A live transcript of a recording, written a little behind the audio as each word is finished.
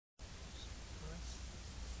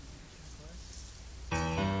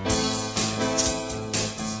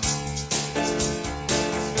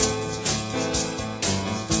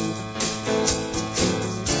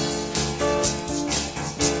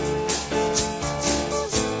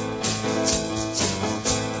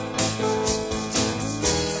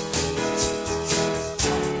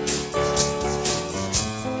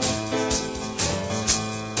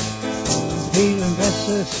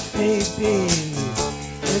restless, baby,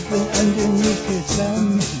 living underneath your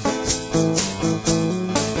thumb.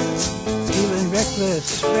 Feeling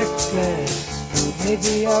reckless, reckless.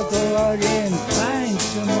 Maybe I'll go out and find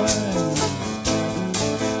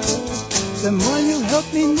someone who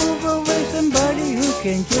helped me move away, somebody who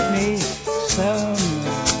can give me some.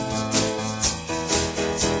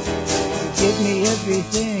 You give me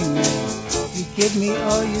everything, you give me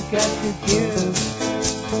all you got to give.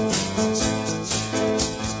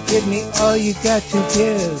 Give me all you got to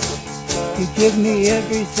give. You give me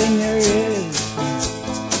everything there is.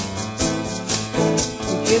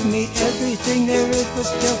 You give me everything there is, but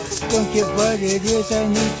still don't give what it is I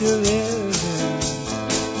need to live.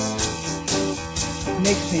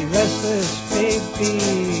 Makes me restless, baby.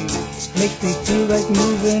 Makes me feel like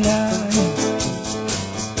moving on.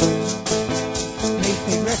 Makes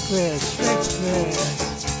me reckless, reckless.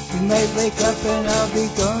 You might wake up and I'll be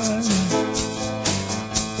gone.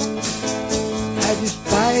 I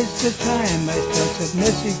despise the time I spent a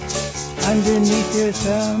message underneath your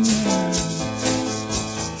thumb.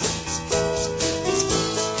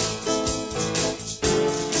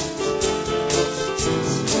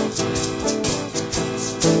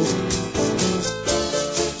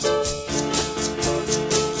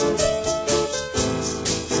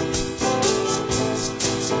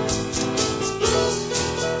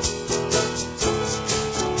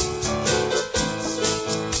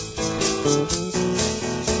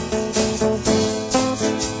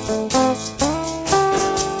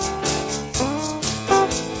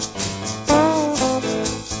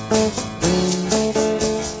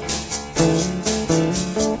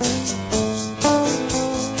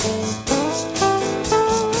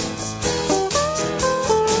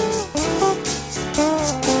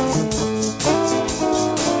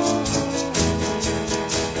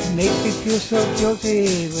 Make me feel so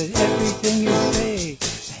guilty with everything you say.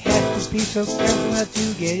 I have to be so careful not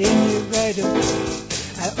to get in you right away.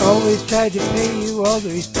 I always try to pay you all the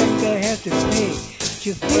respect I have to pay. But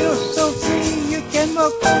you feel so free, you can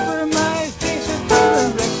walk over my face. I'm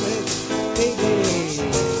feeling reckless, baby,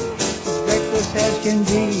 reckless as can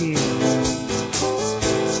be.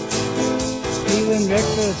 Feeling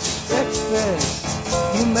reckless, reckless.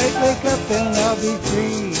 You might wake up and I'll be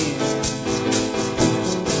free.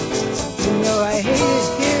 You know I hate it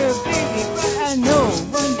here, baby, but I know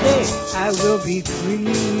one day I will be free.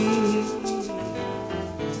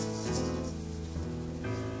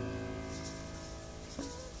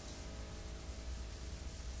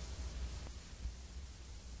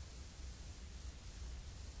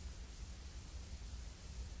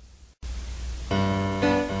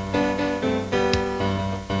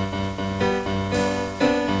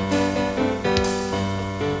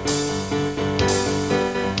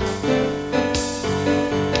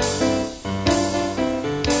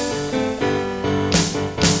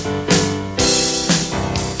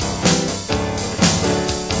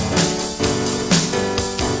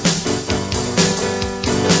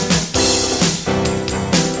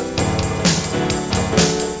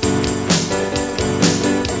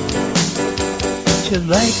 Would you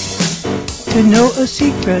like to know a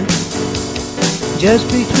secret just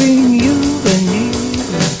between you and me?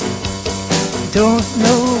 Don't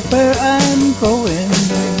know where I'm going,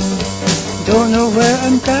 don't know where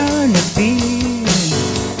I'm gonna be,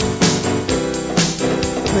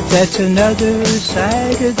 but that's another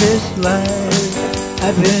side of this life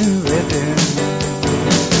I've been living.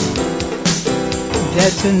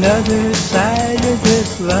 That's another side of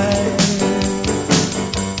this life.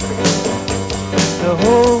 The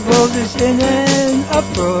whole world is in an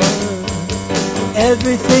uproar.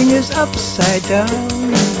 Everything is upside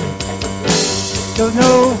down. Don't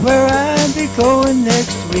know where I'll be going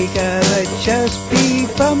next week. I might just be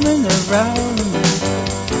bumming around.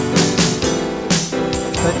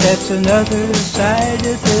 But that's another side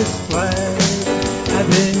of this life I've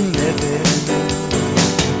been living.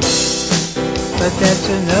 But that's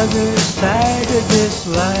another side of this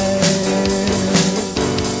life.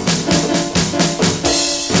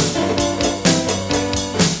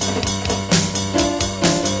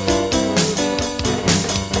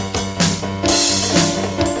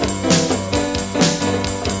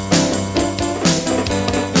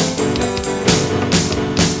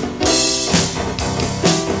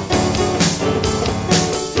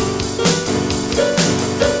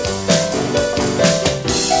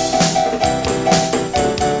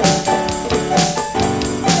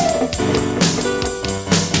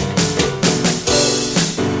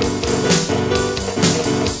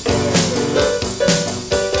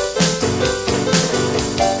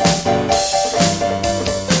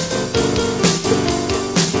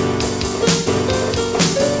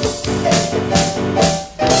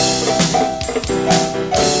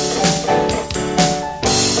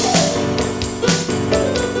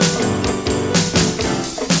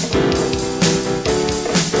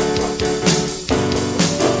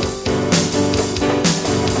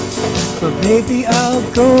 Maybe I'll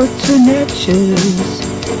go to Natchez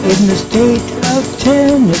in the state of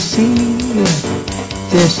Tennessee.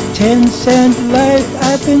 This 10-cent life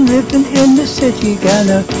I've been living in the city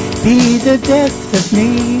gonna be the death of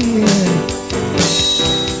me.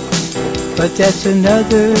 But that's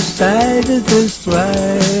another side of this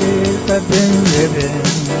life I've been living.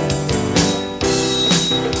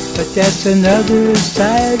 But that's another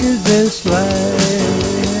side of this life.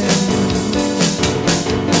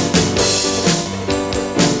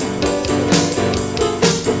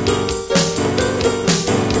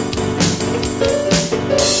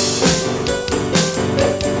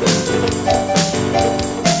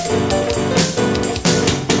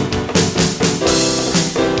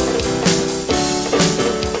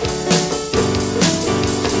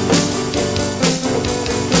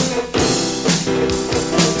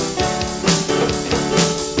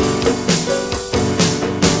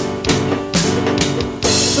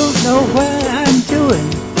 Know what I'm doing,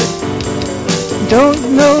 don't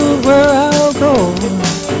know where I'll go.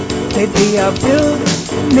 Maybe I'll build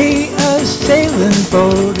me a sailing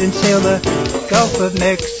boat and sail the Gulf of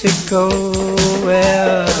Mexico.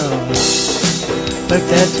 Well, but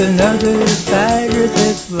that's another side of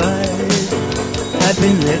this life I've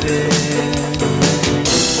been living.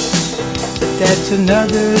 But that's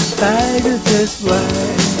another side of this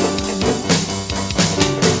life.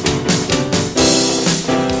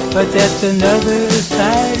 But that's another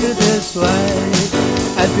side of this life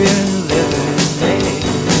I've been living.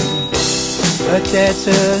 But that's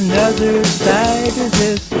another side of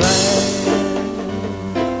this life.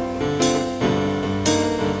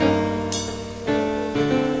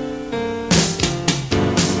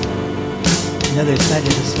 Another side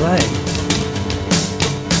of this life.